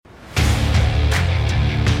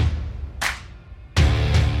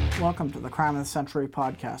Welcome to the Crime of the Century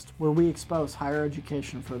podcast, where we expose higher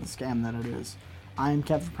education for the scam that it is. I am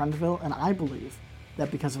Kevin Prendeville, and I believe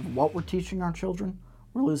that because of what we're teaching our children,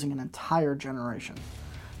 we're losing an entire generation.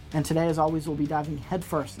 And today, as always, we'll be diving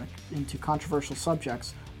headfirst into controversial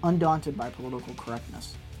subjects, undaunted by political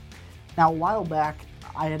correctness. Now, a while back,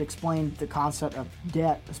 I had explained the concept of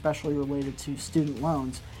debt, especially related to student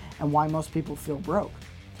loans, and why most people feel broke.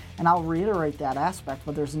 And I'll reiterate that aspect,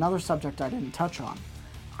 but there's another subject I didn't touch on.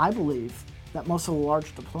 I believe that most of the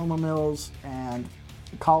large diploma mills and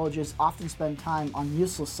colleges often spend time on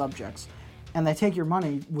useless subjects, and they take your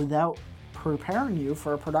money without preparing you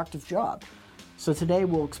for a productive job. So today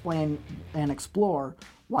we'll explain and explore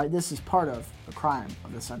why this is part of the crime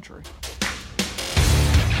of the century.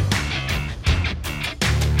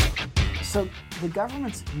 So the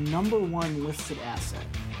government's number one listed asset,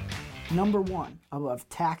 number one above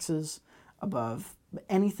taxes, above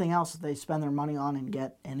anything else that they spend their money on and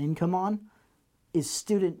get an income on, is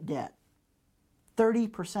student debt.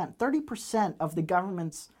 30% of the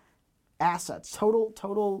government's assets,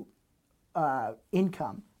 total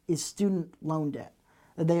income, is student loan debt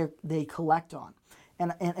that they collect on.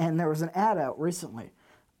 And there was an ad out recently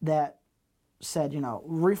that said,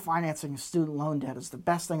 refinancing student loan debt is the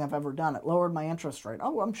best thing I've ever done. It lowered my interest rate.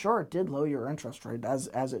 Oh, I'm sure it did lower your interest rate, as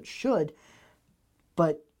it should,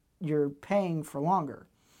 but you're paying for longer.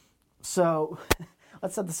 So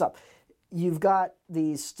let's set this up. You've got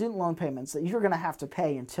these student loan payments that you're going to have to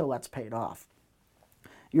pay until that's paid off.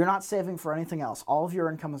 You're not saving for anything else. All of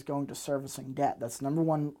your income is going to servicing debt. That's number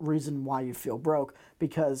one reason why you feel broke,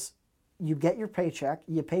 because you get your paycheck,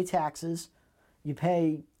 you pay taxes, you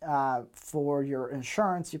pay for your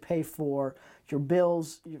insurance, you pay for your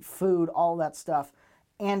bills, your food, all that stuff,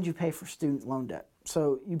 and you pay for student loan debt.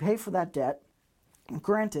 So you pay for that debt.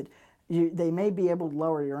 Granted, they may be able to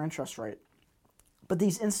lower your interest rate, but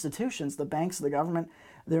these institutions, the banks, the government,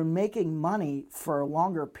 they're making money for a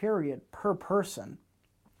longer period per person,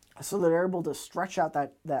 so they're able to stretch out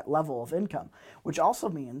that level of income, which also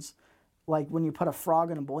means, like when you put a frog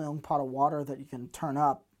in a boiling pot of water that you can turn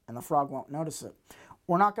up and the frog won't notice it.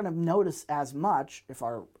 We're not going to notice as much if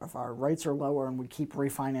our rates are lower and we keep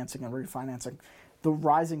refinancing the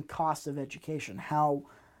rising cost of education, how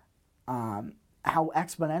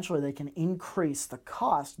exponentially they can increase the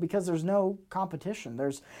cost because there's no competition.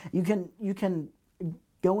 You can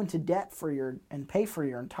go into debt and pay for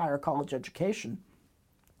your entire college education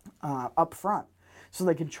up front. So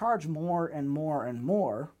they can charge more and more and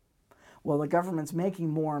more while the government's making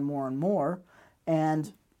more and more and more,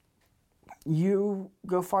 and you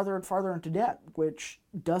go farther and farther into debt, which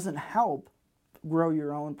doesn't help grow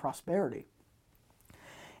your own prosperity.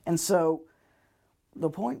 And so the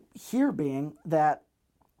point here being that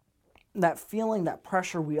feeling, that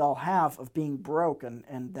pressure we all have of being broke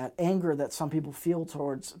and that anger that some people feel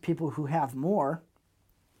towards people who have more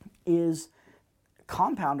is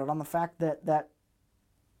compounded on the fact that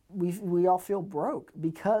we all feel broke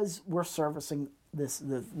because we're servicing this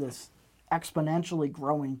exponentially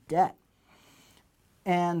growing debt.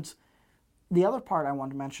 And the other part I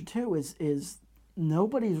wanted to mention too is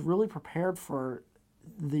nobody's really prepared for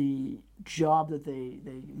the job that they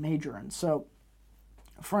major in. So,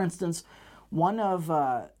 for instance, one of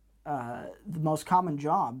the most common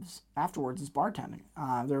jobs afterwards is bartending.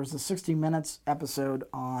 There was a 60 Minutes episode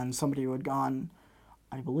on somebody who had gone,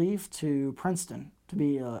 I believe, to Princeton to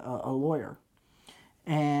be a lawyer.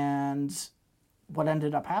 And what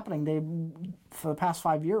ended up happening, they, for the past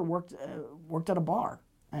 5 years, worked at a bar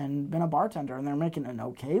and been a bartender, and they're making an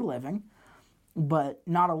okay living, but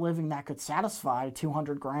not a living that could satisfy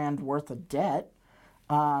 $200,000 worth of debt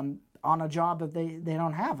on a job that they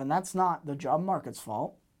don't have. And that's not the job market's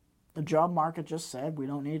fault. The job market just said, we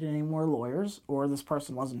don't need any more lawyers, or this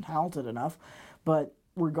person wasn't talented enough. But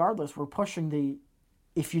regardless, we're pushing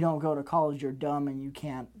if you don't go to college, you're dumb and you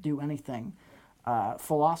can't do anything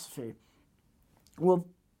philosophy. Well,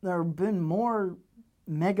 there have been more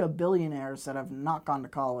mega billionaires that have not gone to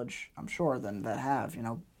college, I'm sure, than that have.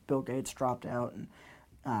 Bill Gates dropped out, and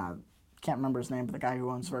can't remember his name, but the guy who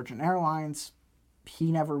owns Virgin Airlines,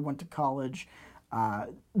 he never went to college.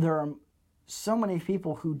 There are so many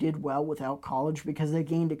people who did well without college because they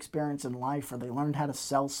gained experience in life, or they learned how to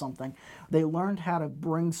sell something. They learned how to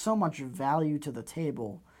bring so much value to the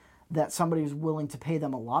table that somebody was willing to pay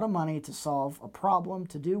them a lot of money to solve a problem,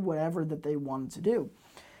 to do whatever that they wanted to do.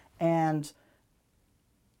 And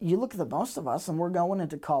you look at the most of us, and we're going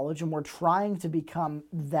into college, and we're trying to become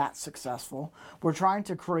that successful. We're trying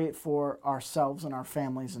to create for ourselves and our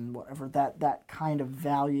families and whatever that kind of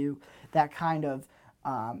value, that kind of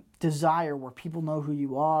desire where people know who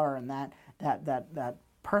you are, and that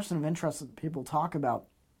person of interest that people talk about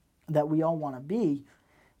that we all want to be,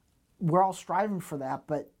 we're all striving for that.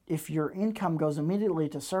 But if your income goes immediately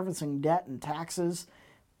to servicing debt and taxes,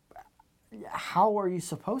 how are you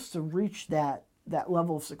supposed to reach that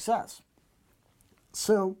level of success?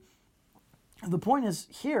 So the point is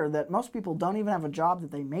here that most people don't even have a job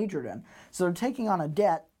that they majored in. So they're taking on a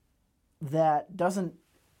debt that doesn't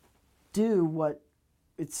do what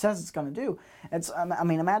it says it's going to do. I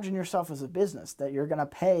mean, imagine yourself as a business that you're going to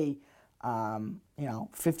pay,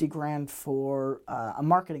 $50,000 for a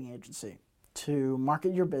marketing agency to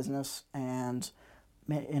market your business and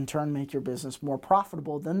in turn make your business more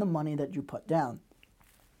profitable than the money that you put down.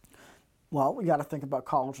 Well, we got to think about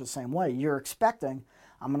college the same way. You're expecting,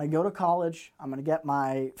 I'm going to go to college, I'm going to get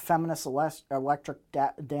my feminist electric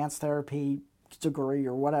dance therapy degree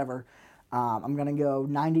or whatever. I'm going to go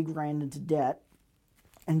 $90,000 into debt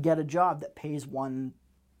and get a job that pays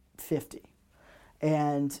 $150,000.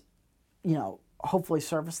 And, hopefully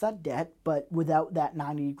service that debt, but without that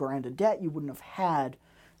 $90,000 of debt, you wouldn't have had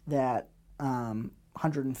that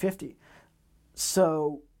 $150,000.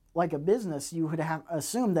 So, like a business, you would have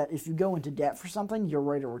assumed that if you go into debt for something, your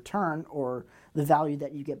rate of return or the value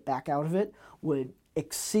that you get back out of it would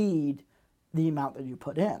exceed the amount that you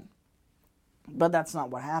put in. But that's not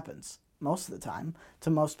what happens most of the time to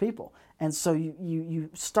most people. And so you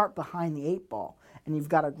start behind the 8 ball, and you've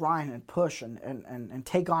got to grind and push and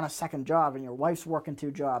take on a second job, and your wife's working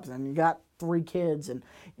 2 jobs, and you got 3 kids, and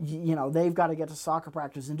they've got to get to soccer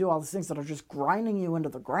practice and do all these things that are just grinding you into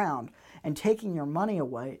the ground and taking your money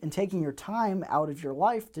away and taking your time out of your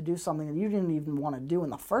life to do something that you didn't even want to do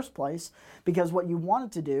in the first place, because what you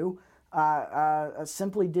wanted to do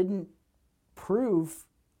simply didn't prove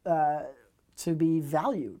to be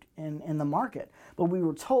valued in the market. But we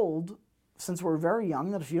were told since we're very young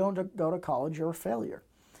that if you don't go to college, you're a failure.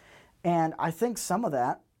 And I think some of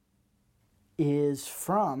that is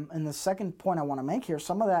from, and the second point I want to make here,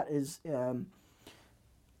 some of that is a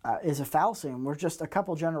fallacy, and we're just a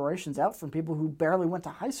couple generations out from people who barely went to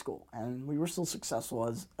high school, and we were still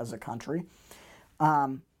successful as a country.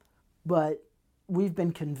 But we've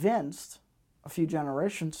been convinced a few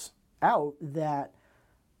generations out that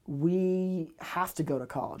we have to go to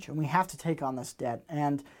college and we have to take on this debt.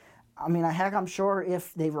 And I mean, heck, I'm sure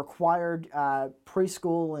if they required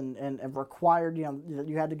preschool and required, that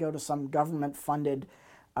you had to go to some government-funded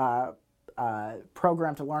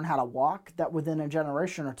program to learn how to walk, that within a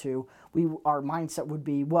generation or two, our mindset would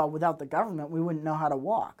be, well, without the government, we wouldn't know how to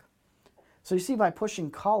walk. So you see, by pushing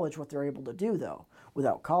college, what they're able to do, though.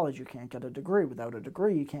 Without college, you can't get a degree. Without a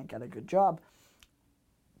degree, you can't get a good job.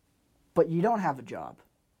 But you don't have a job,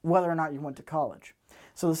 whether or not you went to college.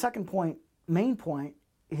 So the second point, main point,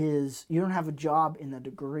 is you don't have a job in the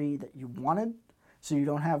degree that you wanted, so you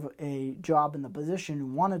don't have a job in the position you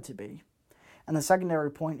wanted to be. And the secondary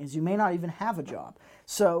point is you may not even have a job.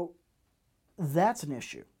 So that's an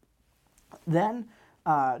issue. Then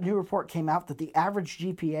a new report came out that the average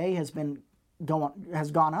GPA has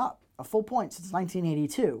gone up a full point since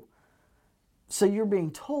 1982. So you're being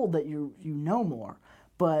told that you know more,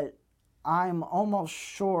 but I'm almost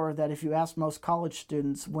sure that if you ask most college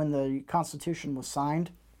students when the Constitution was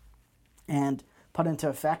signed and put into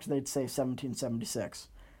effect, they'd say 1776.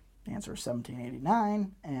 The answer is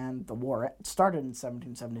 1789, and the war started in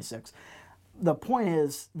 1776. The point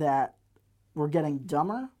is that we're getting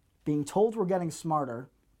dumber, being told we're getting smarter.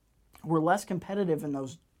 We're less competitive in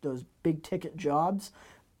those big ticket jobs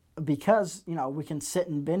because, we can sit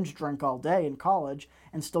and binge drink all day in college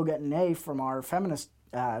and still get an A from our feminist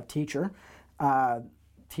teacher,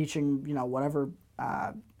 teaching, whatever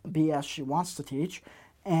BS she wants to teach.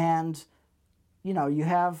 And, you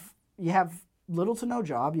have little to no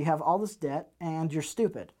job, you have all this debt, and you're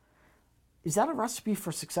stupid. Is that a recipe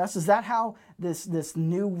for success? Is that how this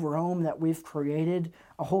new Rome that we've created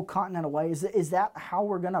a whole continent away, is that how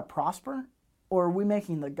we're going to prosper? Or are we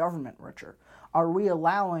making the government richer? Are we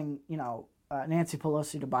allowing, Nancy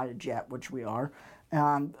Pelosi to buy a jet, which we are?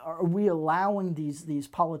 Are we allowing these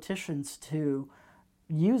politicians to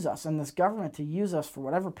use us and this government to use us for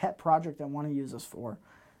whatever pet project they want to use us for,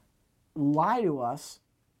 lie to us,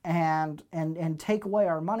 and take away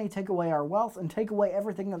our money, take away our wealth, and take away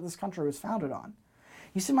everything that this country was founded on?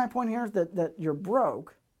 You see my point here? That you're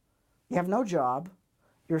broke, you have no job,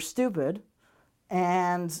 you're stupid,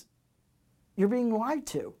 and you're being lied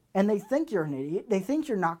to. And they think you're an idiot. They think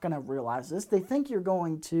you're not going to realize this. They think you're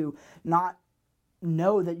going to not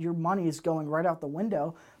know that your money is going right out the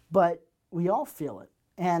window, but we all feel it.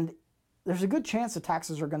 And there's a good chance the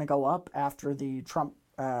taxes are going to go up after the Trump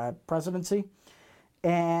presidency.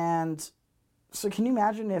 And so can you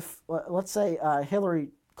imagine if, let's say, Hillary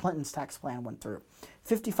Clinton's tax plan went through.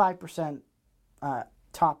 55%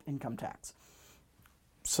 top income tax.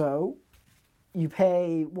 So you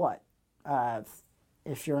pay what?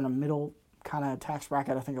 If you're in a middle kind of tax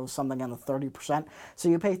bracket, I think it was something in the 30%. So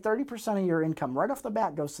you pay 30% of your income right off the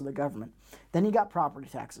bat goes to the government. Then you got property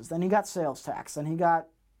taxes. Then you got sales tax. Then you got,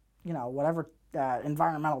 whatever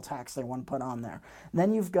environmental tax they want to put on there.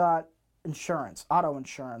 Then you've got insurance, auto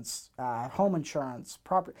insurance, home insurance,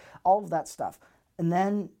 property, all of that stuff. And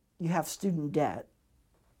then you have student debt.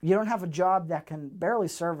 You don't have a job that can barely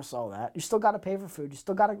service all that. You still got to pay for food. You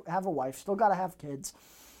still got to have a wife. Still got to have kids.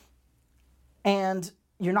 And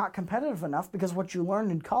you're not competitive enough because what you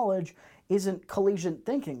learned in college isn't collegiate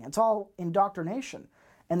thinking. It's all indoctrination.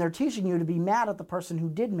 And they're teaching you to be mad at the person who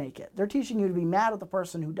did make it. They're teaching you to be mad at the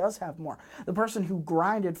person who does have more. The person who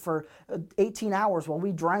grinded for 18 hours while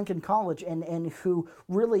we drank in college and who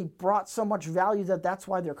really brought so much value that that's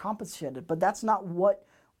why they're compensated. But that's not what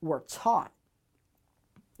we're taught.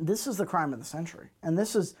 This is the crime of the century. And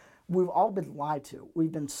we've all been lied to.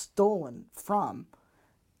 We've been stolen from.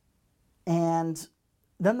 And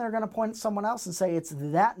then they're going to point at someone else and say, it's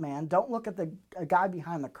that man. Don't look at the guy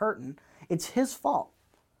behind the curtain. It's his fault.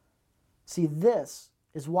 See, this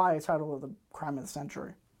is why I titled it the crime of the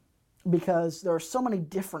century. Because there are so many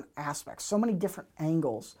different aspects, so many different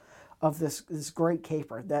angles of this great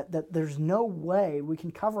caper that there's no way we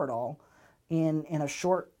can cover it all in a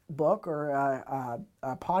short book or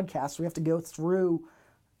a podcast. We have to go through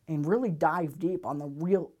and really dive deep on the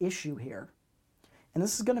real issue here. And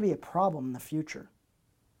this is going to be a problem in the future.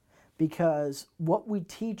 Because what we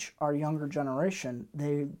teach our younger generation,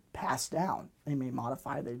 they pass down. They may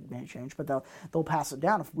modify, they may change, but they'll pass it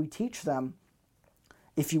down. If we teach them,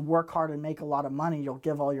 if you work hard and make a lot of money, you'll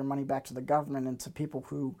give all your money back to the government and to people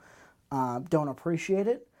who don't appreciate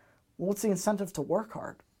it. Well, what's the incentive to work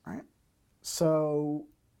hard, right? So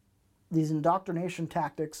these indoctrination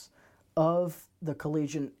tactics of the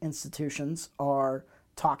collegiate institutions are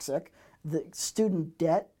toxic. The student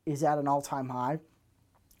debt is at an all-time high.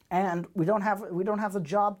 And we don't have the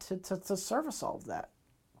job to service all of that.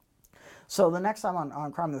 So the next time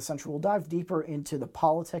on Crime of the Century, we'll dive deeper into the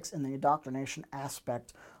politics and the indoctrination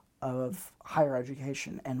aspect of higher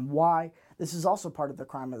education and why this is also part of the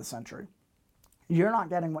crime of the century. You're not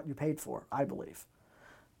getting what you paid for, I believe.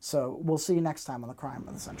 So we'll see you next time on the Crime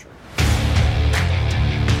of the Century.